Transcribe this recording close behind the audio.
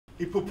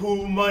I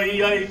pupu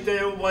mai ai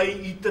te wai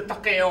I te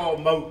take o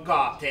mau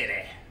ka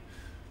tere.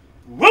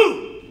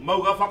 Woo!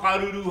 Mau ka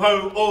whakaruru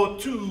hau o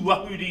tū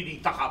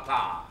ahuriri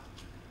takata.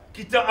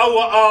 Ki te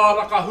aua a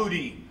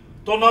rakahuri,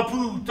 tona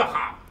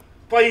pūtaka,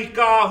 pai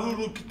ka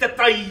huru ki te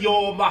tai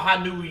o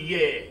mahanui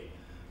e.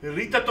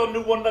 Rita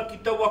tonu ona ki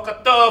te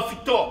waka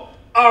tāwhito,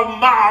 a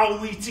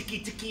Maui tiki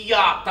tiki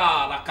a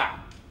tā raka.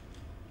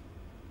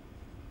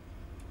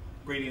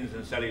 Greetings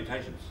and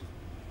salutations.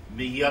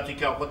 Mihi atu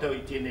kia kotau I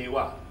tēnei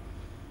wā.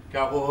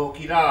 Kia hoho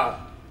ki rā,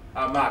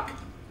 a Mark.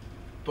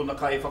 Tona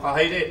kai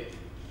whakahaere.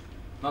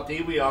 Nā te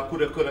iwi a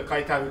kura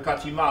Ngāi Tahu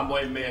kati mā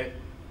moe me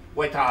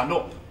Waitāno.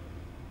 No.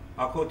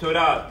 A koutou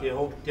rā,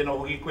 tēnā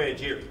hoki koe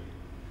Gerry.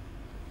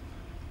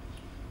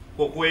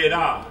 Ko koe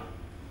rā,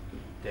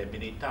 te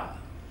minita.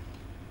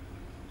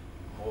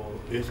 O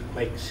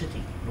Earthquake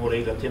City, nō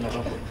reira tēnā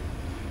rako.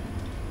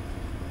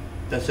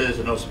 This is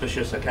an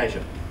auspicious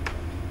occasion.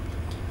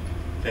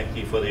 Thank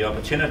you for the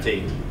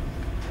opportunity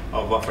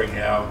of offering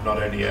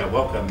not only our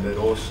welcome but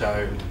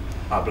also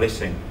our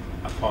blessing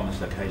upon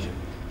this occasion.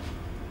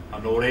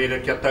 Anō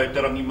reira kia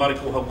tautarangi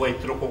mariko hawai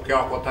troko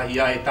kia kotahi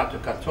a e tatu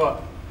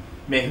katoa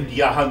me hudi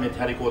ahau me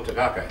tari ko te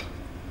kākau.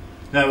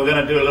 Now we're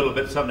going to do a little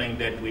bit something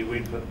that we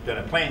weren't going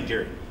to plan,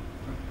 Gerry.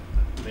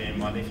 Me and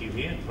my nephew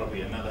here,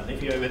 probably another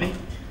nephew over there.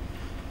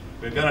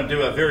 We're going to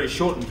do a very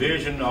shortened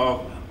version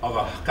of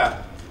a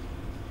haka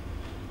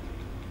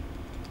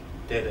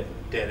that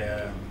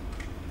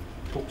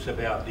talks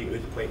about the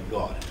earthquake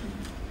god,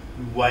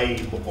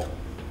 Waimakariri.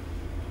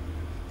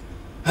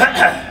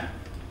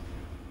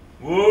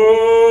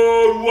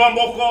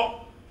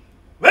 Waimakariri,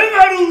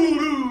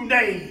 wengaruru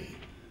nei,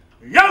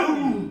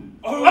 yau,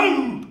 au,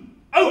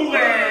 au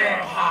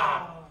ha,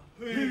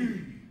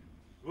 Waimakariri,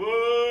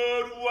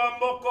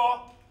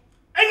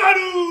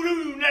 wengaruru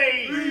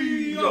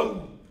nei,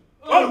 yau,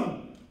 au,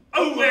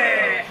 au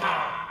ha,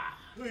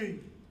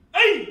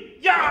 ei,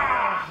 ya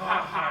ha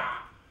ha.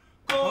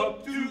 Ka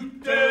tu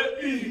te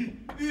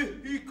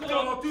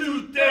ka tu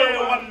te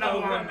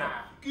wana,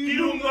 ki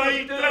runga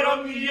I te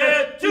rangi e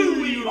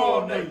tui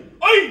o nei,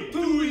 ai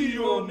tui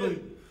o nei,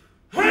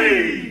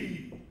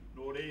 hei!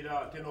 Nō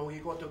reira, tēnā hoki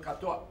koutou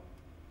katoa.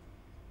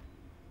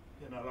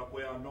 Tēnā rako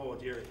e anō,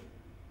 Gerry.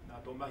 Nā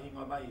tō mahi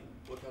ngā mahi,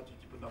 o tātou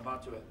tipuna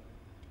mātua.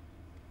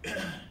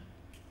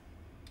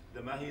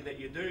 The mahi that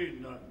you do,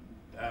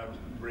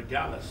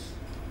 regardless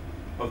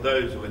of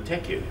those who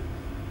attack you,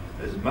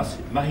 is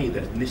mahi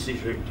that's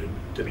necessary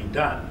to be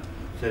done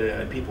so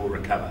that people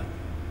recover.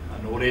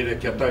 Anō reira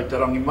kia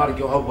tautarangi mari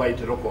ki o hauai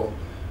te roko,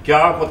 kia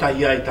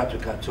akotahi ai tatu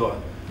katoa,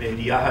 me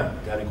ni ahau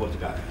te are ko te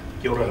kākau.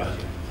 Kia ora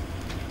rātia.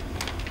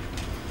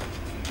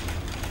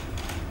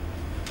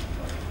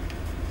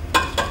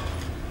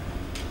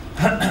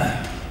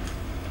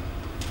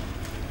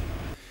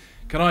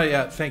 Can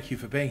I thank you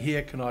for being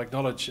here? Can I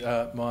acknowledge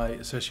my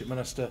Associate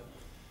Minister,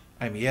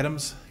 Amy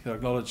Adams? Can I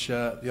acknowledge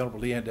the Honourable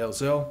Leanne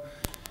Dalzell,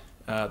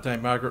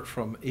 Dame Margaret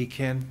from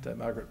ECAN, Dame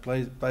Margaret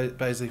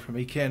Baisley from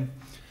ECAN,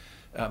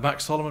 Mark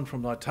Solomon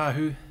from Ngāi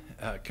Tahu,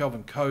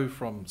 Kelvin Coe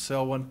from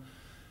Selwyn,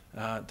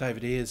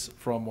 David Ayres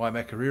from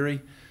Waimakariri,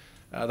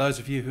 those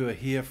of you who are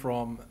here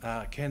from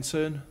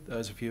CANCERN,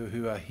 those of you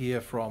who are here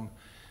from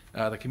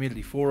the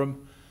Community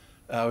Forum,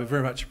 we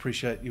very much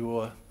appreciate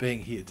your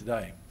being here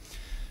today.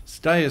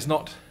 Today is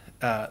not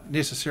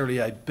necessarily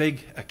a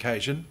big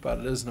occasion, but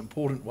it is an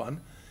important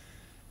one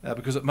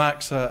because it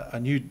marks a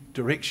new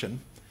direction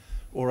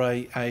or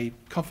a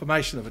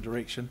confirmation of a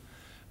direction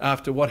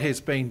after what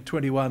has been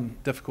 21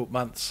 difficult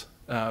months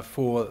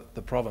for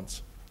the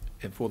province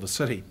and for the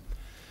city.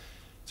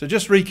 So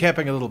just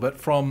recapping a little bit,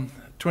 from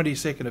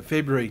 22nd of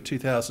February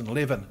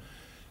 2011,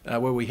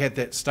 where we had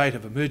that state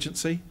of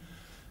emergency,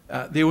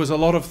 there was a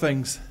lot of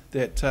things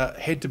that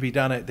had to be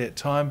done at that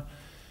time,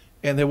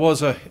 and there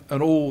was an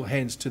all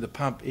hands to the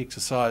pump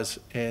exercise,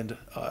 and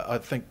I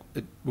think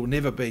it will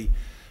never be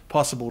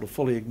possible to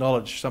fully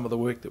acknowledge some of the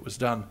work that was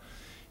done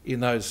in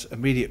those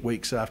immediate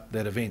weeks after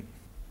that event.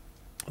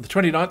 On the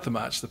 29th of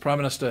March, the Prime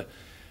Minister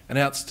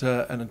announced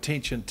an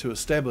intention to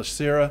establish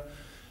CERA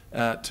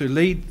to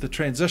lead the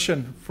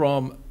transition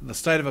from the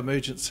state of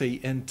emergency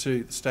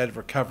into the state of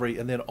recovery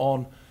and then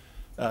on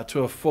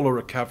to a fuller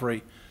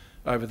recovery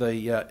over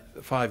the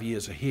 5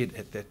 years ahead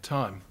at that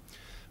time.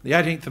 The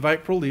 18th of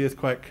April, the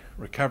Earthquake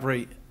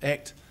Recovery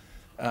Act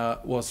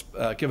was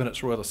given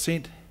its royal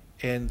assent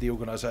and the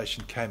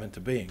organisation came into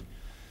being.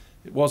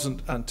 It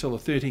wasn't until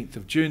the 13th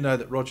of June, though,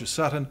 that Roger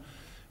Sutton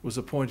was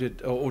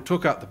appointed or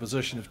took up the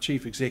position of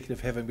Chief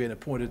Executive, having been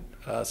appointed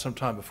some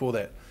time before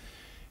that.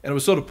 And it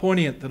was sort of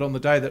poignant that on the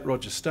day that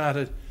Roger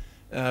started,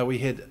 we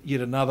had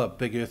yet another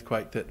big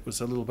earthquake that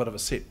was a little bit of a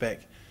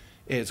setback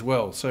as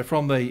well. So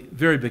from the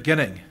very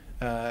beginning,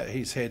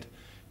 he's had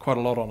quite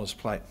a lot on his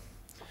plate.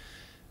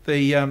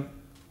 The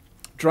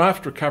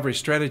draft recovery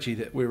strategy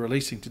that we're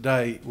releasing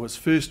today was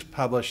first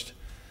published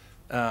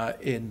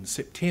in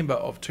September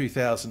of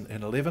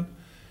 2011,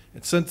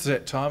 and since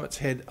that time it's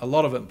had a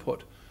lot of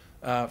input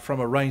from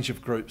a range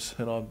of groups,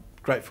 and I'm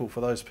grateful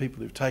for those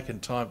people who've taken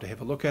time to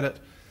have a look at it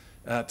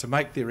to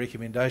make their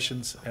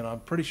recommendations, and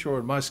I'm pretty sure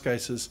in most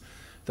cases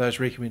those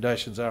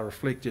recommendations are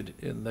reflected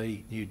in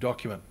the new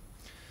document.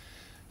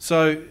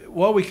 So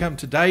while we come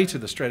today to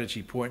the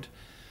strategy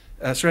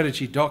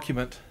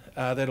document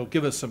that'll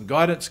give us some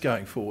guidance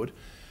going forward,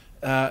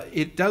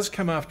 it does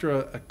come after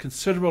a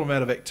considerable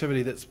amount of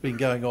activity that's been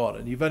going on,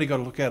 and you've only got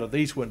to look out of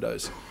these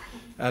windows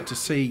to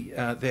see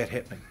that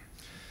happening.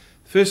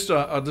 First,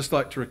 I'd just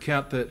like to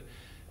recount that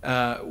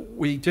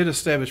we did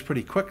establish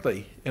pretty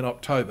quickly in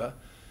October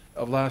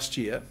of last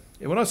year,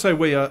 and when I say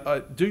we, I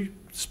do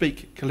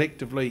speak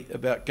collectively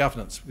about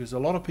governance, because a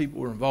lot of people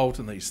were involved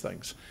in these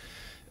things.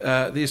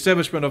 The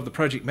establishment of the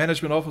Project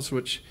Management Office,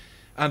 which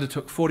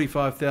undertook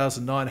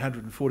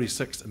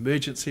 45,946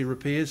 emergency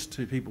repairs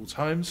to people's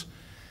homes.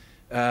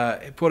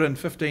 It put in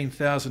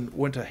 15,000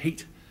 winter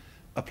heat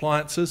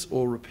appliances,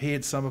 or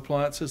repaired some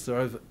appliances. There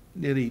are over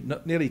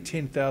nearly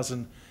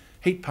 10,000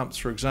 heat pumps,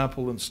 for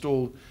example,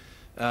 installed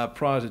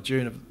prior to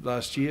June of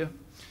last year.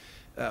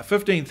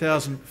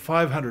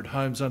 15,500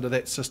 homes under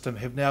that system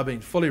have now been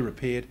fully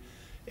repaired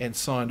and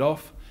signed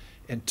off,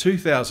 and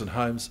 2,000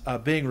 homes are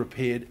being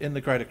repaired in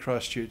the Greater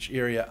Christchurch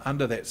area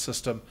under that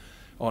system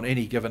on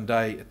any given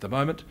day at the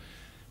moment,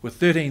 with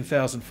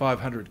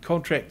 13,500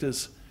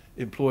 contractors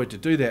employed to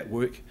do that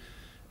work,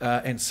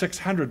 and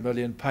 600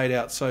 million paid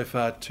out so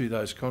far to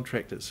those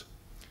contractors.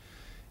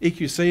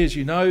 EQC, as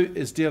you know,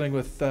 is dealing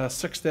with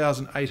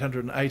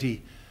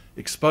 6,880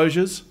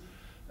 exposures,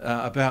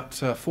 about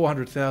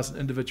 400,000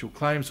 individual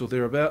claims or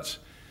thereabouts.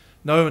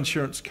 No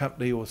insurance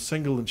company or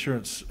single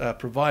insurance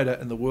provider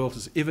in the world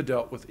has ever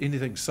dealt with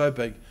anything so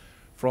big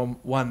from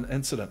one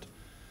incident.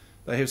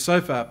 They have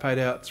so far paid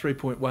out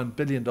 $3.1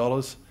 billion,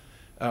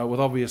 with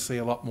obviously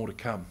a lot more to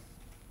come.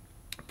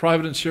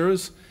 Private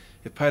insurers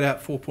have paid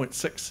out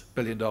 $4.6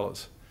 billion. And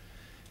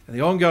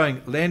the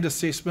ongoing land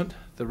assessment,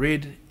 the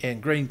red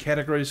and green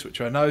categories, which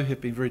I know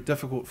have been very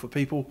difficult for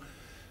people,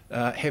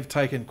 have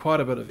taken quite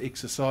a bit of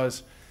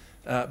exercise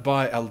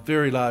by a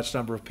very large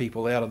number of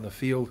people out in the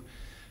field.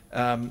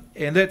 And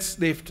that's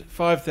left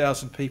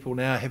 5,000 people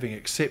now having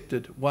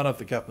accepted one of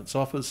the government's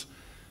offers,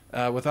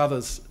 with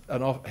others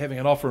having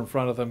an offer in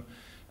front of them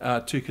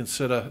to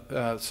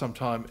consider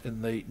sometime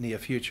in the near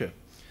future.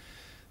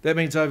 That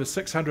means over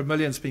 600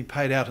 million has been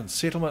paid out in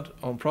settlement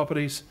on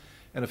properties,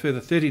 and a further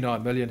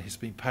 39 million has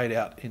been paid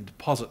out in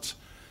deposits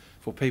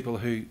for people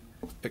who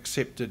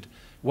accepted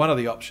one of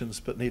the options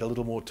but need a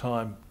little more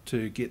time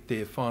to get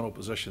their final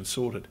position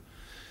sorted.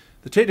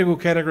 The technical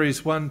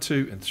categories 1,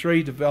 2 and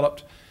 3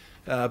 developed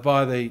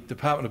by the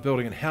Department of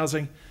Building and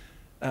Housing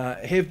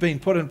have been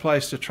put in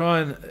place to try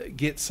and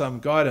get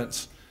some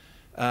guidance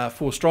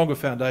for stronger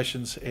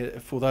foundations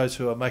for those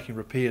who are making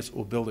repairs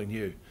or building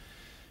new.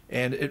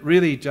 And it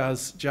really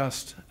does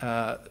just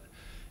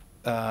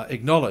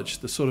acknowledge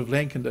the sort of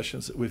land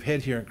conditions that we've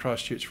had here in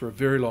Christchurch for a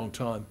very long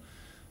time,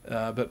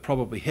 but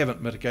probably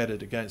haven't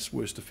mitigated against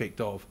worst effect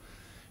of.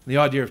 And the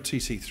idea of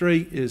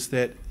TC3 is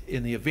that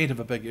in the event of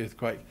a big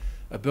earthquake,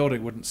 a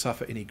building wouldn't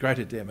suffer any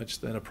greater damage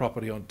than a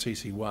property on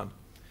TC1.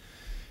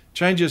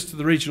 Changes to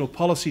the regional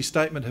policy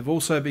statement have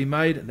also been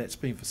made, and that's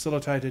been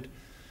facilitated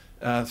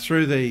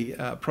through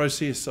the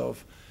process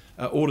of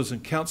orders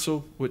in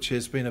council, which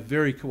has been a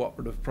very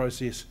cooperative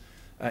process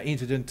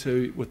entered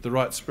into with the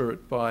right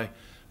spirit by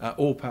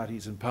all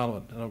parties in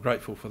Parliament, and I'm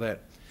grateful for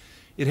that.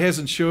 It has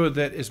ensured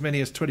that as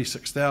many as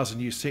 26,000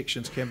 new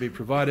sections can be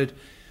provided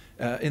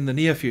in the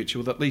near future,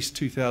 with at least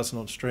 2,000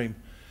 on stream,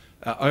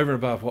 over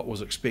and above what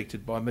was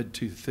expected by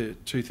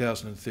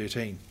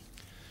mid-2013.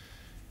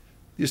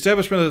 The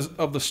establishment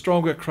of the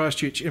stronger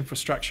Christchurch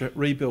infrastructure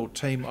rebuild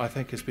team, I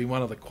think, has been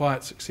one of the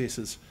quiet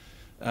successes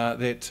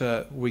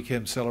that we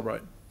can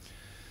celebrate.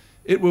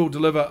 It will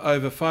deliver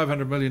over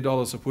 $500 million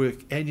of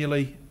work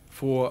annually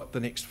for the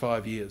next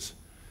 5 years.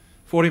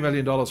 $40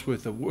 million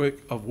worth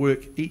of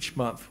work each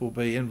month will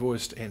be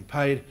invoiced and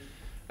paid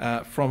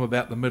from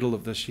about the middle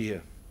of this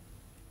year.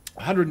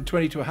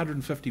 120 to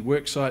 150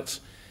 work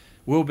sites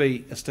will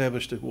be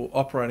established or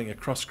operating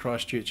across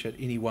Christchurch at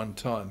any one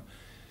time,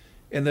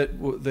 and that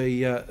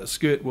the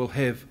SCIRT will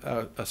have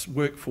a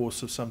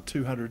workforce of some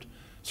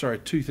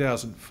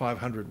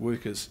 2,500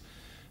 workers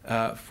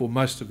for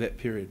most of that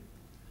period.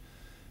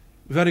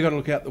 We've only got to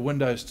look out the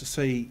windows to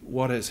see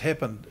what has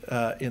happened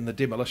in the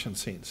demolition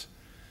sense,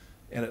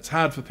 and it's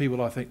hard for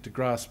people, I think, to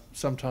grasp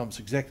sometimes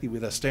exactly where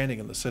they're standing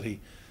in the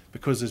city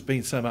because there's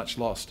been so much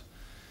lost.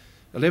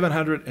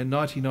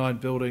 1,199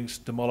 buildings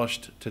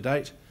demolished to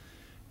date,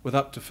 with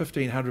up to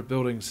 1,500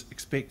 buildings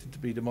expected to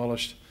be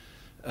demolished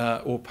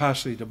or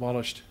partially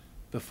demolished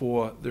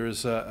before there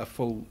is a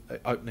full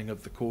opening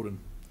of the cordon.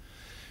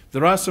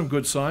 There are some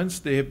good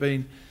signs. There have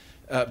been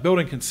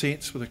building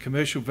consents with a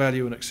commercial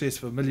value in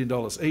excess of $1 million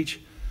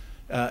each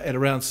at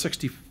around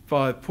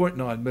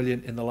 65.9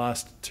 million in the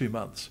last 2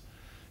 months.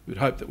 We'd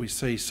hope that we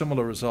see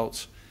similar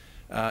results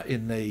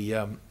in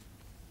the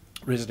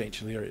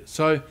residential areas.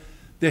 So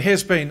there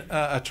has been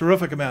a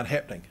terrific amount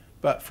happening,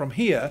 but from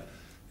here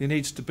there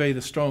needs to be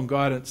the strong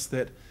guidance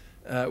that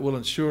will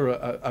ensure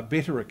a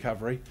better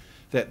recovery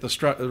that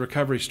the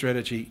recovery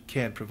strategy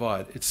can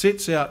provide. It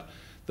sets out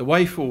the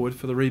way forward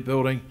for the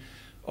rebuilding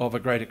of a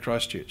Greater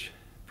Christchurch,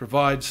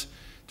 provides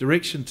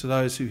direction to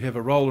those who have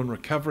a role in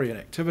recovery and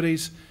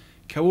activities,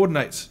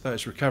 coordinates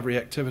those recovery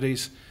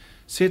activities,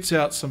 sets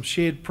out some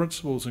shared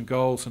principles and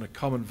goals and a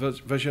common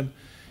vision,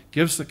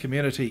 gives the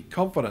community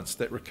confidence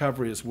that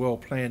recovery is well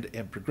planned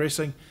and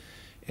progressing,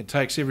 and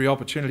takes every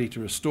opportunity to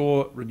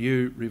restore,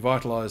 renew,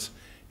 revitalise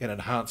and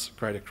enhance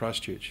Greater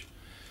Christchurch.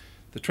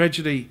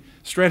 The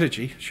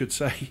strategy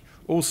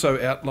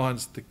also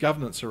outlines the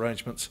governance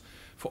arrangements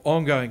for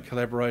ongoing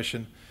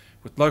collaboration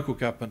with local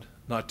government,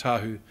 Ngāi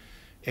Tahu,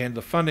 and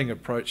the funding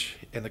approach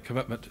and the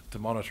commitment to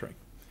monitoring.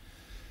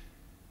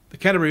 The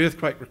Canterbury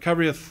Earthquake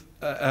Recovery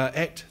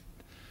Act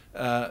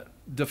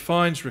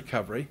defines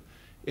recovery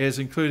as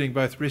including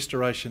both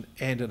restoration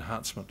and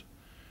enhancement.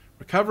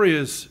 Recovery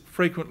is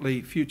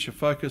frequently future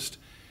focused,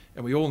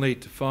 and we all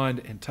need to find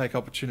and take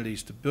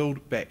opportunities to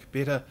build back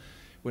better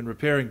when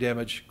repairing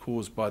damage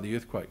caused by the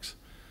earthquakes.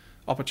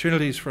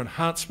 Opportunities for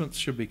enhancements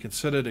should be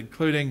considered,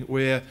 including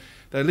where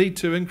they lead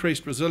to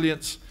increased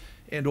resilience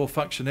and or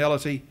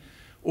functionality,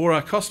 or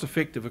are cost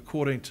effective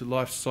according to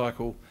life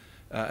cycle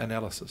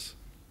analysis.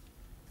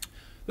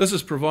 This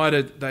is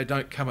provided they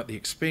don't come at the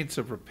expense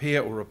of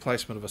repair or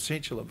replacement of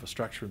essential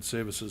infrastructure and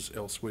services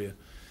elsewhere.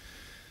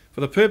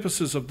 For the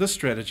purposes of this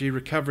strategy,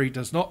 recovery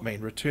does not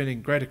mean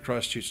returning Greater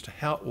Christchurch to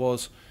how it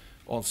was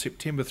on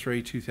September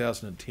 3,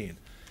 2010.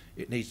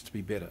 It needs to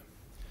be better.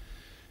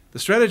 The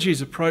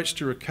strategy's approach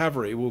to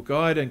recovery will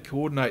guide and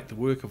coordinate the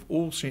work of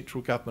all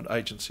central government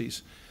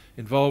agencies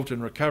involved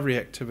in recovery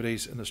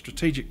activities and the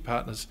strategic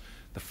partners,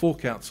 the 4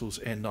 councils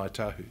and Ngāi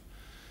Tahu.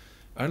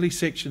 Only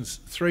sections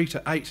 3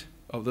 to 8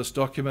 of this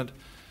document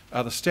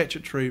are the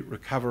statutory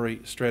recovery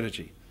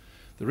strategy.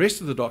 The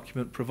rest of the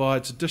document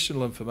provides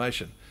additional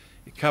information.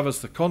 It covers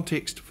the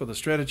context for the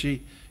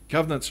strategy,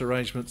 governance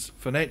arrangements,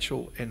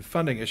 financial and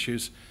funding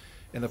issues,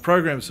 and the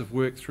programs of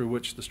work through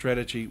which the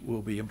strategy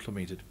will be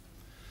implemented.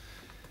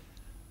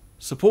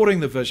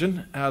 Supporting the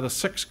vision are the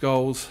 6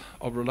 goals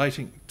of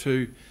relating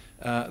to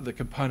the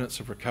components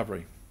of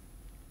recovery.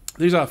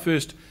 These are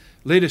first,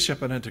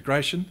 leadership and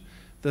integration.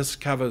 This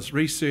covers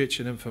research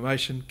and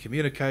information,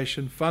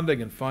 communication,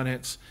 funding and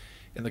finance,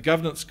 and the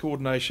governance,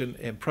 coordination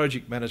and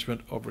project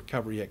management of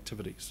recovery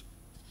activities.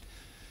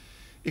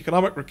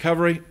 Economic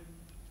recovery,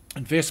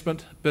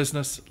 investment,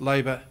 business,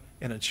 labour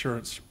and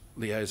insurance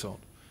liaison.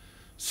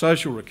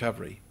 Social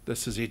recovery,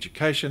 this is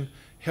education,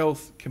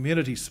 health,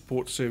 community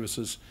support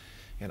services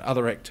and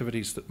other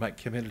activities that make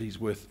communities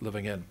worth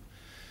living in.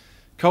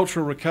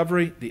 Cultural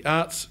recovery, the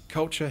arts,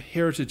 culture,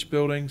 heritage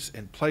buildings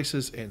and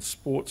places and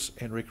sports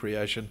and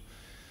recreation.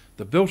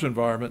 The built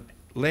environment,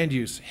 land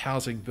use,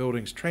 housing,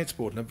 buildings,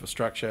 transport and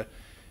infrastructure,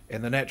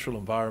 and the natural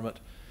environment,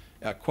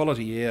 our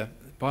quality air,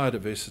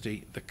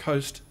 biodiversity, the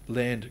coast,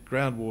 land,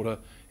 groundwater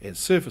and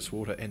surface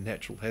water and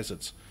natural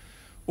hazards.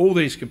 All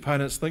these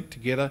components link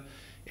together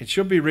and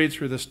should be read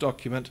through this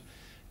document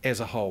as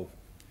a whole.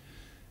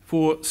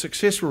 For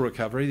successful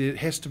recovery, there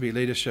has to be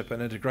leadership and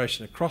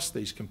integration across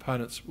these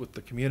components with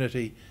the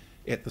community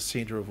at the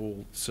centre of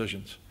all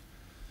decisions.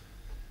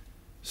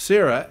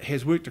 CERA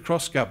has worked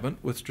across government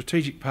with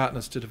strategic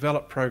partners to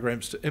develop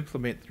programs to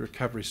implement the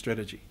recovery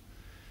strategy.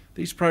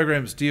 These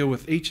programs deal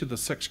with each of the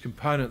 6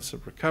 components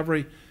of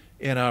recovery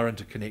and are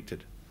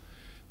interconnected.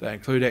 They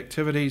include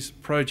activities,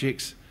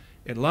 projects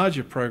and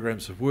larger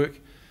programs of work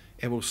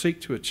and will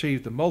seek to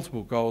achieve the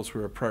multiple goals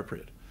where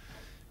appropriate.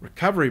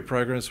 Recovery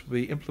programs will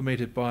be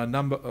implemented by in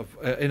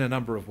a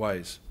number of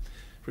ways.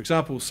 For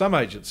example, some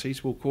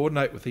agencies will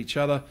coordinate with each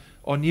other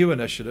on new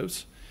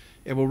initiatives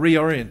and will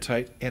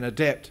reorientate and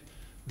adapt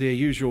their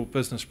usual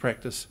business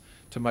practice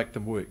to make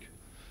them work.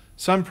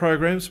 Some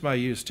programs may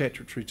use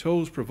statutory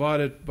tools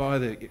provided by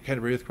the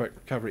Canterbury Earthquake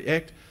Recovery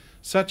Act,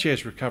 such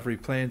as recovery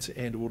plans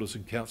and orders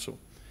in council,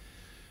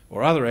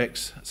 or other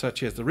acts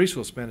such as the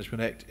Resource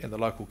Management Act and the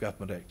Local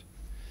Government Act.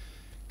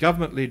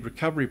 Government-led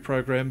recovery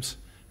programs,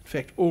 in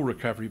fact all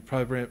recovery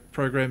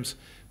programs,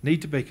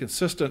 need to be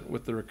consistent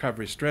with the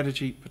recovery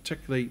strategy,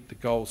 particularly the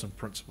goals and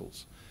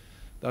principles.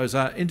 Those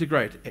are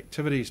integrate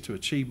activities to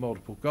achieve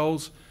multiple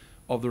goals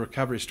of the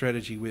recovery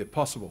strategy where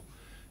possible,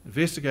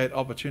 investigate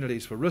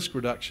opportunities for risk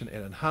reduction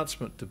and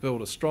enhancement to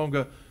build a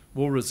stronger,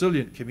 more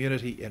resilient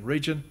community and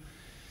region,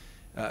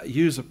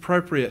 use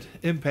appropriate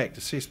impact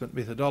assessment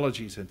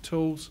methodologies and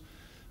tools,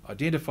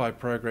 identify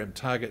program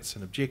targets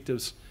and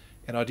objectives,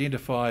 and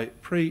identify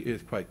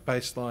pre-earthquake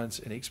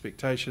baselines and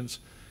expectations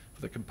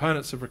for the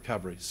components of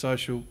recovery: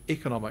 social,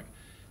 economic,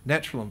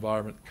 natural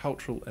environment,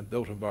 cultural and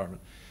built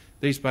environment.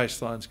 These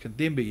baselines can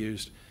then be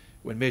used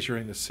when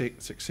measuring the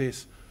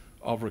success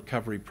of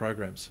recovery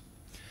programs.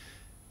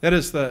 That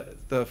is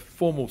the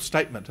formal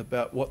statement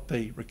about what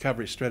the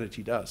recovery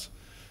strategy does.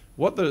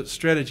 What the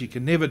strategy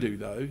can never do,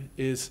 though,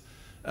 is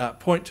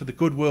point to the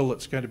goodwill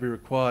that's going to be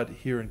required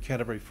here in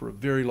Canterbury for a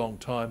very long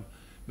time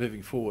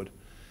moving forward,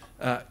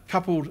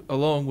 coupled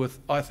along with,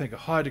 I think, a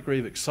high degree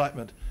of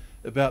excitement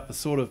about the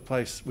sort of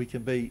place we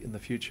can be in the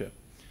future.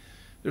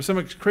 There are some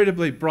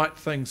incredibly bright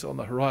things on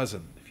the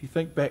horizon. If you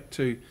think back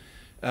to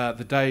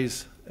the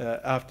days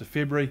after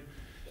February,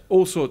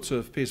 all sorts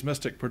of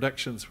pessimistic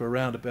predictions were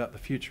around about the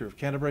future of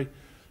Canterbury,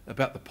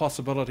 about the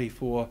possibility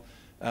for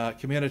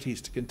communities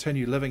to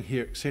continue living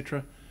here,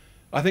 etc.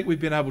 I think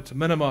we've been able to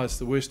minimise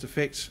the worst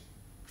effects,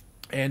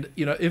 and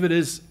if it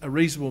is a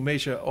reasonable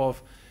measure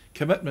of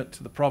commitment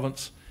to the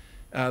province,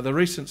 the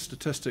recent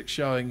statistics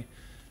showing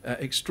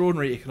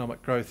extraordinary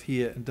economic growth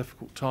here in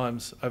difficult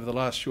times over the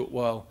last short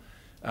while,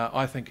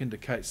 I think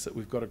indicates that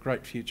we've got a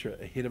great future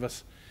ahead of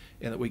us,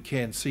 and that we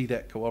can see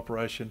that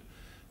cooperation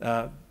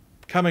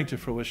coming to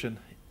fruition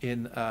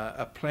in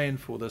a plan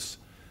for this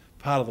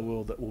part of the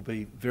world that will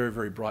be very,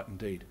 very bright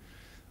indeed.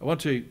 I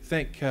want to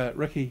thank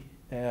Ricky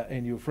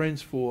and your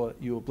friends for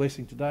your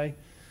blessing today.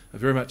 I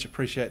very much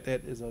appreciate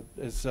that,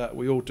 as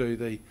we all do,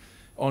 the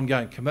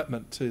ongoing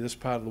commitment to this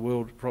part of the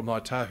world from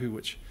Ngāi Tahu,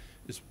 which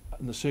is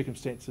in the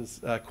circumstances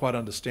quite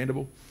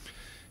understandable.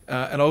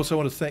 And I also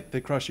want to thank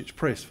the Christchurch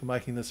Press for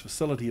making this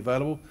facility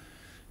available.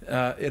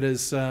 It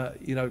is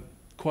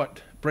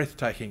quite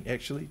breathtaking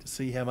actually to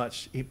see how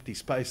much empty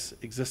space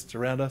exists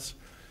around us,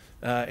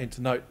 and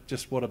to note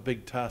just what a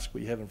big task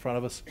we have in front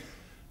of us.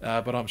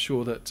 But I'm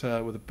sure that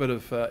with a bit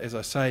of, as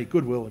I say,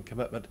 goodwill and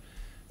commitment,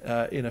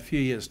 in a few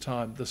years'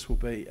 time, this will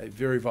be a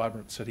very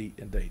vibrant city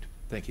indeed.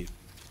 Thank you.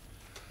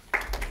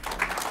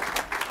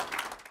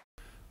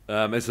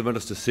 As the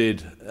Minister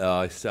said,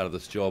 I started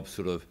this job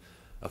sort of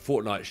a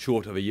fortnight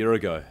short of a year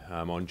ago,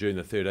 on June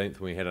the 13th,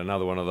 when we had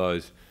another one of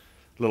those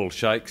little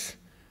shakes.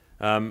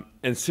 And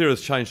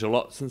CERA's changed a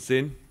lot since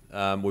then.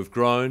 We've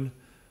grown.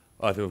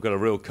 I think we've got a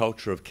real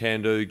culture of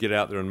can-do, get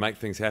out there and make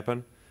things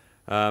happen.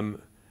 And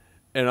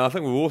I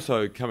think we're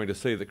also coming to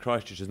see that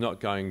Christchurch is not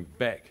going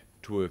back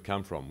to where we've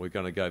come from. We're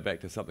going to go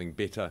back to something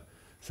better,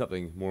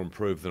 something more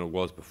improved than it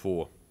was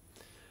before.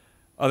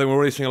 I think we're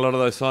already seeing a lot of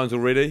those signs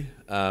already.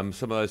 Some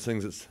of those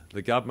things, it's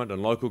the government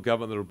and local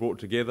government that are brought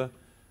together.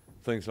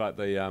 Things like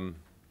the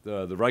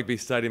rugby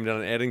stadium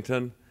down in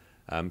Addington,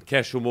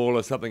 Cashel Mall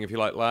is something, if you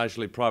like,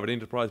 largely private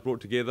enterprise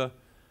brought together.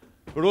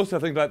 But also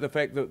think like the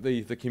fact that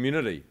the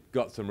community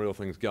got some real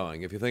things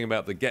going. If you think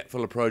about the gap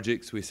filler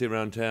projects we see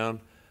around town,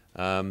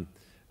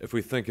 if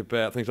we think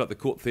about things like the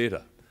Court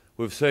Theatre,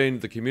 we've seen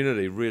the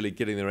community really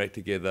getting their act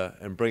together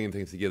and bringing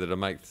things together to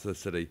make the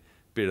city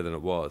better than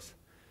it was.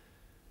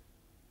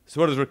 So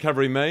what does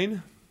recovery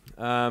mean?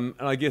 And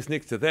I guess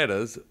next to that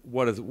is,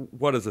 what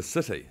is a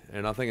city?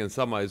 And I think in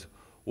some ways,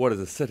 what is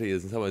a city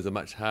is in some ways a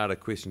much harder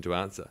question to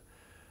answer.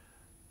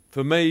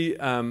 For me,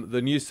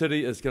 the new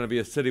city is going to be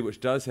a city which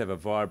does have a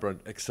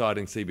vibrant,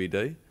 exciting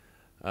CBD.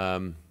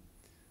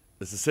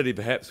 It's a city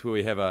perhaps where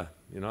we have a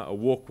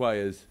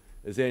walkway,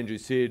 as Andrew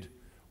said,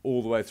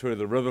 all the way through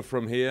the river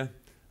from here,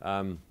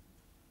 down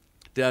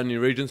New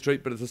Regent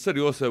Street, but it's a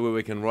city also where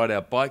we can ride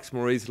our bikes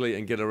more easily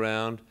and get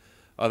around.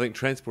 I think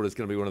transport is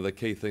going to be one of the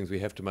key things we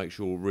have to make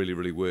sure really,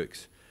 really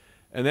works.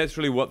 And that's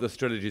really what the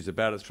strategy is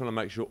about. It's trying to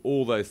make sure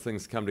all those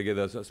things come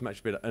together so it's a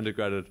much better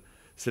integrated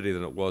city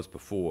than it was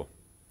before.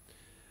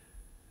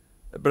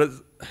 But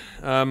it's,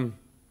 I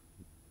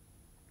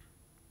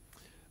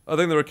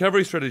think the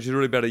recovery strategy is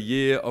really about a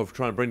year of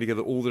trying to bring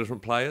together all the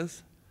different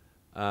players.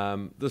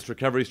 This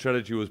recovery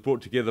strategy was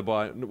brought together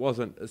by,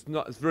 it's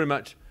very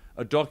much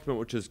a document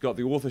which has got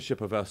the authorship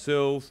of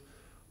ourselves,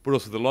 but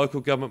also the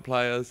local government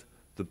players,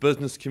 the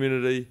business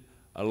community,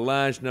 a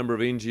large number of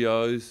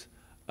NGOs,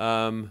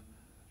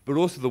 but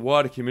also the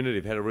wider community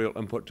have had a real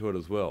input to it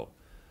as well.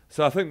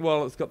 So I think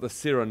while it's got the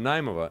CERA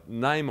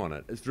name on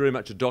it, it's very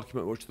much a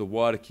document which the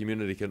wider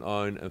community can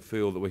own and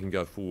feel that we can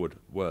go forward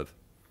with.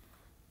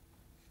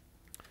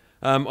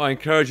 I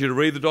encourage you to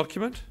read the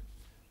document.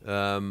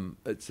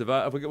 It's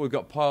about, we've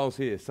got piles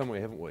here somewhere,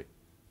 haven't we?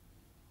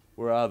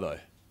 Where are they?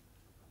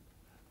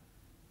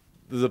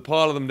 There's a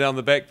pile of them down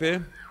the back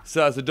there.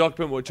 So it's a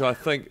document which I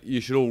think you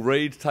should all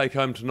read, take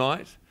home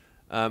tonight,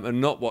 and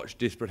not watch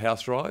Desperate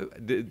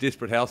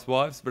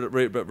Housewives, but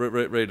read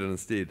it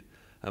instead.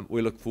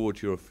 We look forward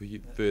to your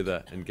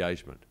further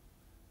engagement.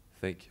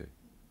 Thank you.